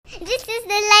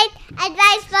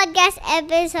Podcast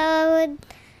episode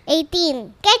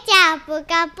 18. Kecha,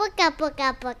 puka, puka, puka,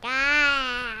 puka.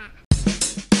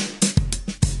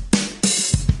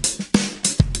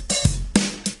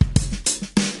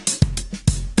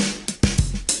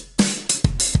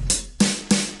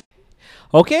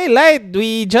 Okay, Light,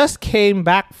 we just came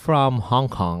back from Hong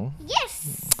Kong.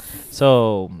 Yes.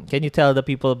 So, can you tell the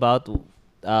people about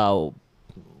our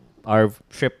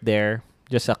trip there?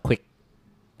 Just a quick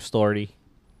story.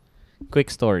 Quick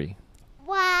story.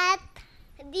 What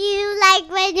do you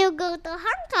like when you go to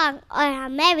Hong Kong or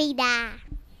Merida?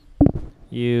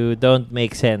 You don't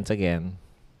make sense again.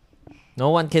 No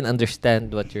one can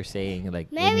understand what you're saying. Like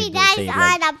when you do Merida say is like,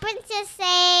 on the Princess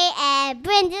Say, and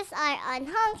Princess are on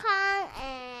Hong Kong,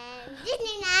 and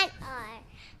Disneyland are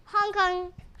Hong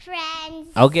Kong friends.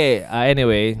 Okay.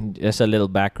 Anyway, just a little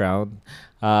background.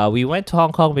 We went to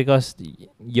Hong Kong because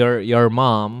your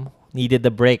mom needed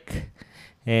a break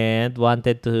and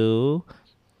wanted to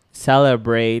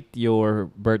celebrate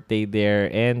your birthday there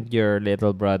and your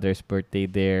little brother's birthday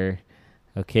there.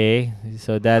 Okay,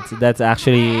 so that's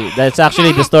actually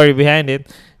the story behind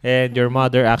it. And your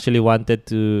mother actually wanted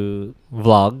to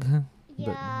vlog,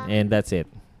 Yeah. and that's it.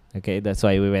 Okay, that's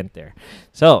why we went there.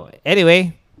 So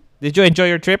anyway, did you enjoy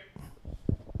your trip?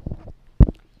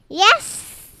 Yes.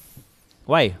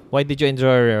 Why? Why did you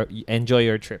enjoy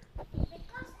your trip?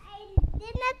 Because I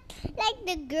did not like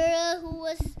the girl who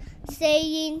was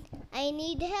saying I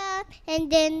need help,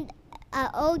 and then an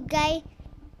old guy.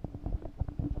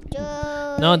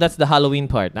 No, that's the Halloween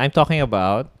part. I'm talking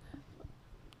about.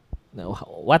 No,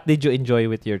 what did you enjoy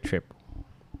with your trip?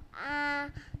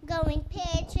 Going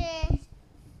pictures.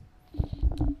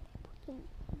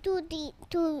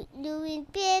 To doing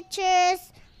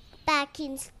pictures,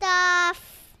 packing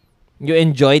stuff. You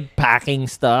enjoyed packing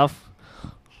stuff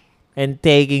and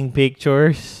taking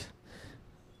pictures.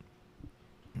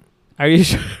 Are you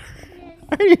sure?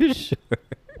 Are you sure?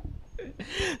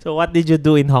 So what did you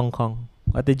do in Hong Kong?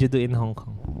 What did you do in Hong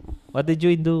Kong? What did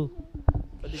you do?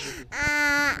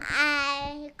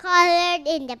 I colored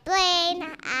in the plane.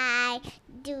 I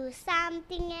do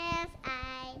something else.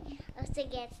 I also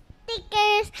get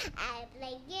stickers. I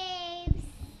play games.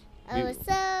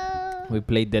 Also, We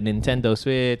played the Nintendo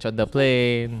Switch on the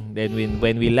plane. Then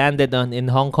when we landed in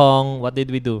Hong Kong, what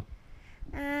did we do?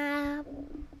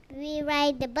 we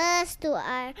ride the bus to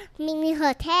our mini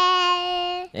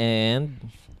hotel. And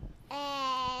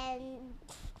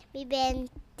We went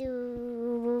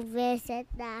to visit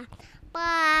the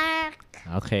park,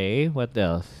 okay, what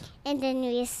else? and then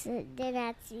we did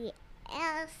not see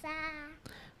Elsa.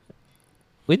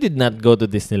 We did not go to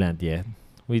Disneyland yet.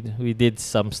 We did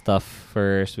some stuff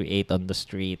first. We ate on the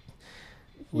street.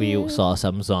 We saw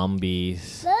some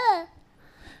zombies.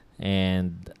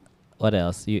 And what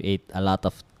else? You ate a lot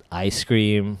of ice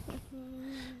cream.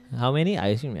 How many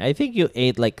ice cream? I think you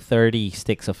ate like 30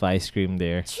 sticks of ice cream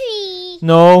there. Tree.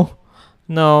 No.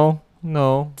 No.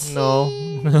 No. No.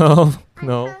 No.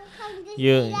 No.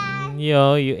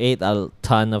 You ate a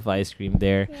ton of ice cream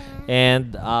there.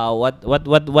 And what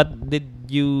did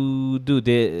you do?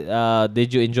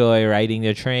 Did you enjoy riding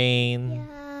the train?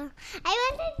 Yeah. I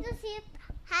wanted to see.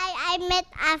 Hi, I met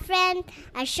a friend,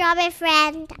 a strawberry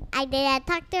friend. I didn't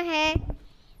talk to her.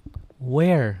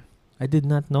 Where? I did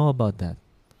not know about that.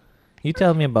 You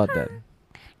tell me about that.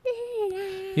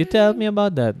 You tell me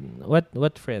about that.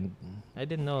 What friend? I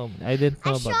didn't know. I didn't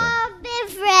know A about that. strawberry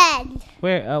friend.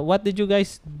 Where? What did you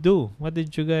guys do? What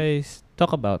did you guys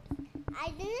talk about?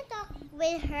 I didn't talk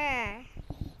with her.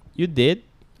 You did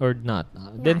or not?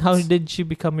 Then how Not. did she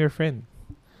become your friend?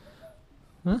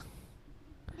 They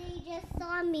just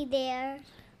saw me there.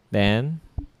 Then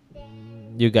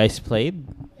Then you guys played.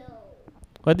 no.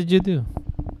 What did you do?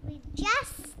 We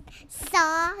just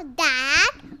saw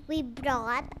that we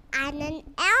brought Anna and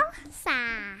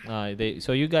Elsa.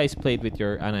 So you guys played with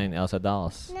your Anna and Elsa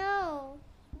dolls. No,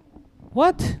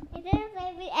 What? I didn't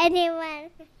play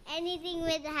with anything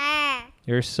with her.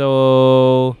 You're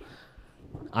so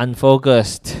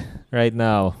unfocused right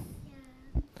now.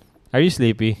 Are you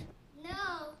sleepy?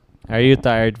 No, Are you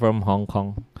tired from Hong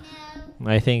Kong? no,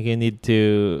 I think you need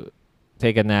to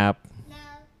take a nap.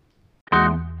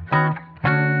 no.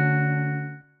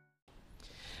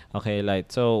 Okay,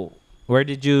 Light. So, where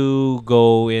did you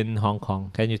go in Hong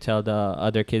Kong? Can you tell the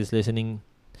other kids listening?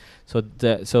 So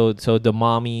the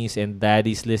mommies and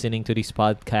daddies listening to this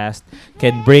podcast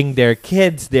can bring their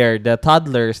kids there, the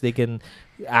toddlers. They can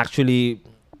actually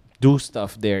do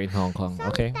stuff there in Hong Kong.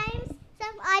 Okay. Sometimes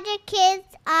some other kids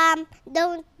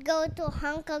don't go to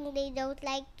Hong Kong. They don't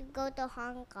like to go to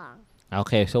Hong Kong.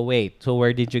 Okay. So wait. So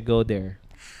where did you go there?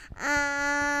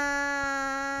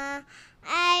 I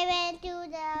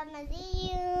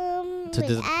To with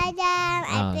the Adam. I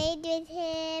uh, played with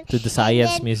him. to the And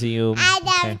Science then Museum. Adam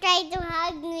Okay. tried to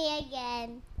hug me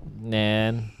again.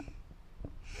 And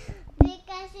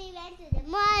Because we went to the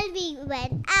mall, we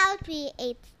went out, we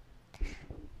ate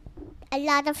a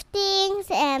lot of things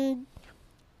and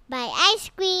buy ice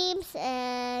creams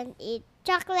and eat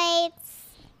chocolates.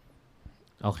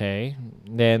 okay.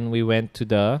 Then we went to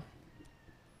the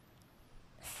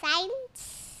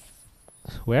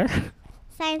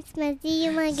Science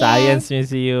Museum again. Science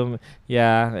Museum.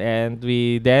 Yeah, and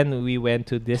we went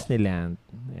to Disneyland,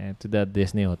 to the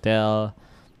Disney Hotel,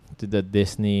 to the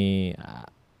Disney.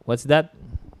 What's that?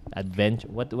 Adventure.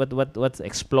 What's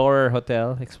Explorer's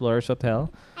Hotel.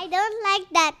 I don't like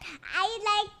that. I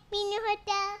like Mini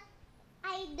Hotel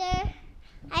either.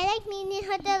 I like Mini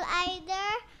Hotel either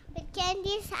with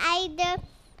candies either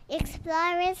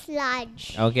Explorer's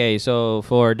Lodge. Okay, so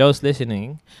for those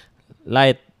listening,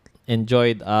 Light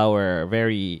enjoyed our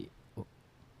very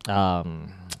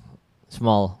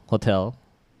small hotel,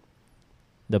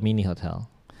 the mini hotel,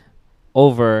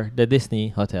 over the Disney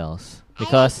hotels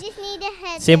because I like Disney the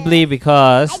Hotel. simply I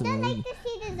because don't like to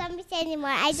see the zombies anymore.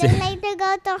 I don't like to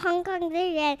go to Hong Kong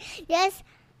again. Just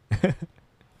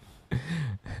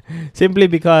simply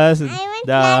because I went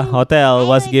the plan- hotel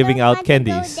was I giving don't out want to go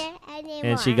candies, there anymore.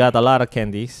 and she got a lot of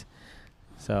candies,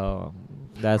 so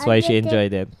that's I'll why she get it.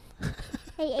 enjoyed it.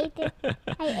 I ate it.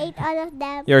 I ate all of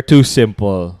them. You're too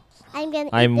simple. I'm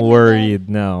eat them worried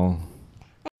now.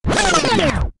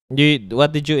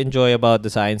 What did you enjoy about the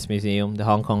Science Museum, the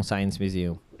Hong Kong Science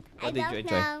Museum? again. I What did you don't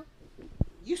enjoy? know.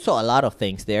 You saw a lot of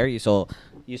things there. You saw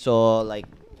like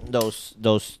those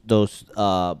balls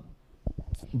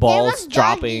was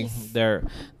dropping. doggies.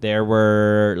 There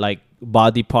were like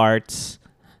body parts.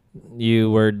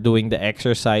 You were doing the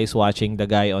exercise, watching the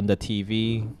guy on the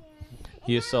TV.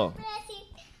 You And I saw. was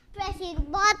pressing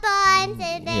buttons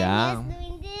and then Yeah. just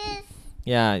doing this.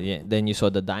 Yeah. Then you saw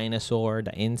the dinosaur,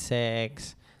 the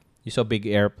insects. You saw big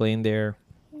airplane there.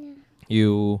 Yeah.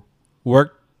 You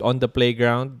worked on the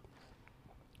playground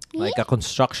Me? like a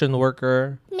construction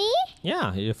worker. Me?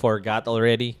 Yeah, you forgot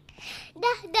already.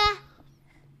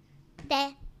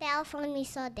 The telephone we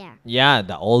saw there. Yeah,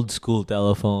 the old school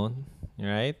telephone,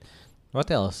 right?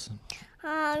 What else?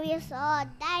 We saw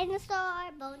dinosaur,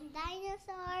 bone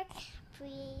dinosaur,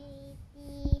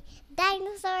 pretty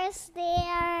dinosaurs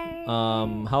there.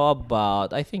 How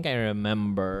about I think I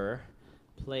remember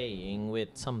playing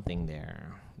with something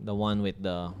there. The one with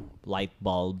the light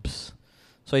bulbs.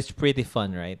 So it's pretty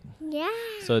fun, right? Yeah.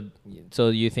 So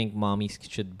you think mommies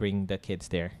should bring the kids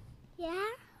there? Yeah.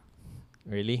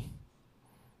 Really?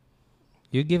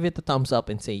 You give it a thumbs up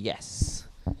and say yes.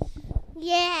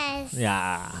 Yes.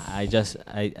 Yeah, I just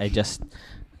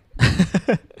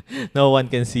no one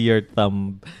can see your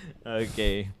thumb.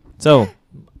 Okay. So,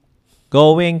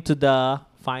 going to the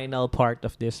final part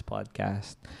of this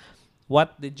podcast.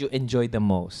 What did you enjoy the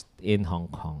most in Hong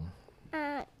Kong?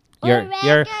 You're,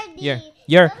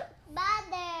 you're Don't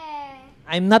bother.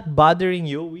 I'm not bothering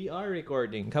you. We are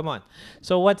recording. Come on.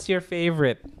 So, what's your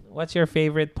favorite? What's your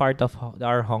favorite part of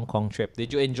our Hong Kong trip?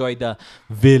 Did you enjoy the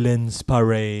villains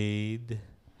parade?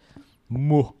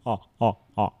 Did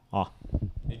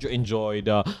you enjoy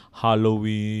the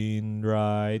Halloween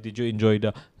ride? Did you enjoy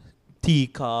the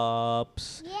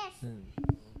teacups? Yes.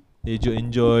 Did you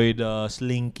enjoy the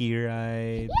slinky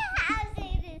ride? Yeah, I'll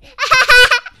say this.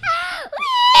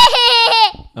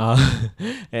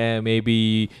 And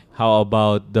maybe how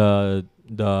about the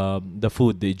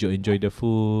food? Did you enjoy the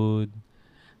food?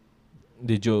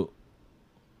 Did you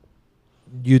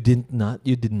did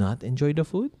not enjoy the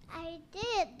food? I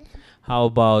did. How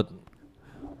about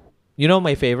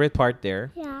my favorite part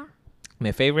there? Yeah.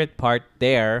 My favorite part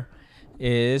there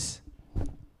is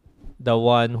the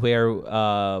one where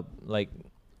like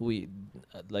we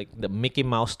like the Mickey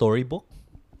Mouse storybook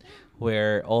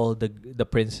where all the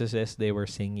princesses they were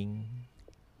singing.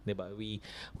 Diba?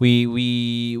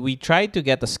 We tried to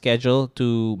get a schedule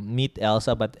to meet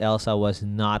Elsa, but Elsa was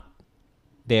not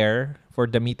there for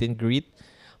the meet and greet.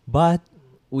 But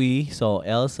we saw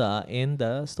Elsa in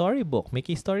the storybook,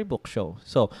 Mickey storybook show.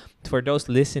 So for those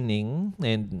listening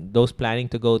and those planning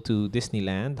to go to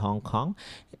Disneyland, Hong Kong,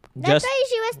 That's just why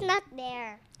she was not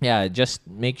there. just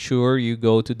make sure you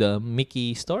go to the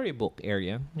Mickey storybook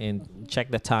area and check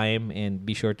the time and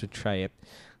be sure to try it.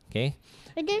 Okay?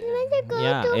 We didn't want to go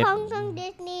Yeah, to if- Hong Kong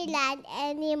Disneyland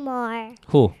anymore.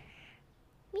 Who?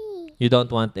 Me. You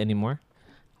don't want anymore?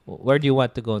 Where do you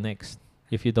want to go next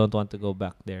if you don't want to go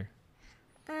back there?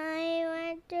 I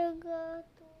want to go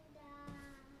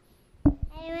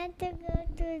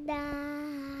to the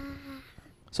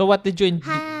So what did you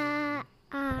ha,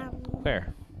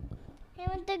 where?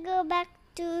 go back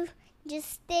to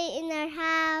just stay in our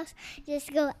house.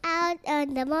 Just go out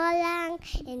on the mall lang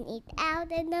and eat out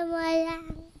in the mall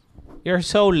lang. You're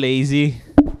so lazy.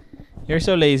 You're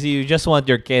so lazy. You just want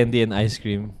your candy and ice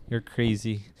cream. You're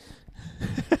crazy.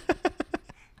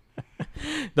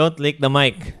 Don't lick the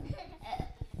mic.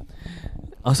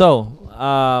 So,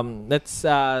 let's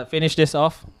finish this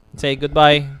off. Say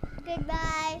goodbye.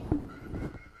 Goodbye.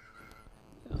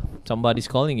 Somebody's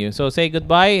calling you. So say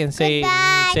goodbye and say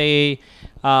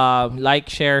like,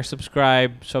 share,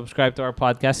 subscribe to our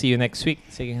podcast. See you next week.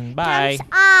 Say bye. Thumbs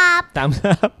up. Thumbs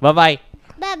up. Bye bye.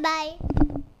 Bye bye.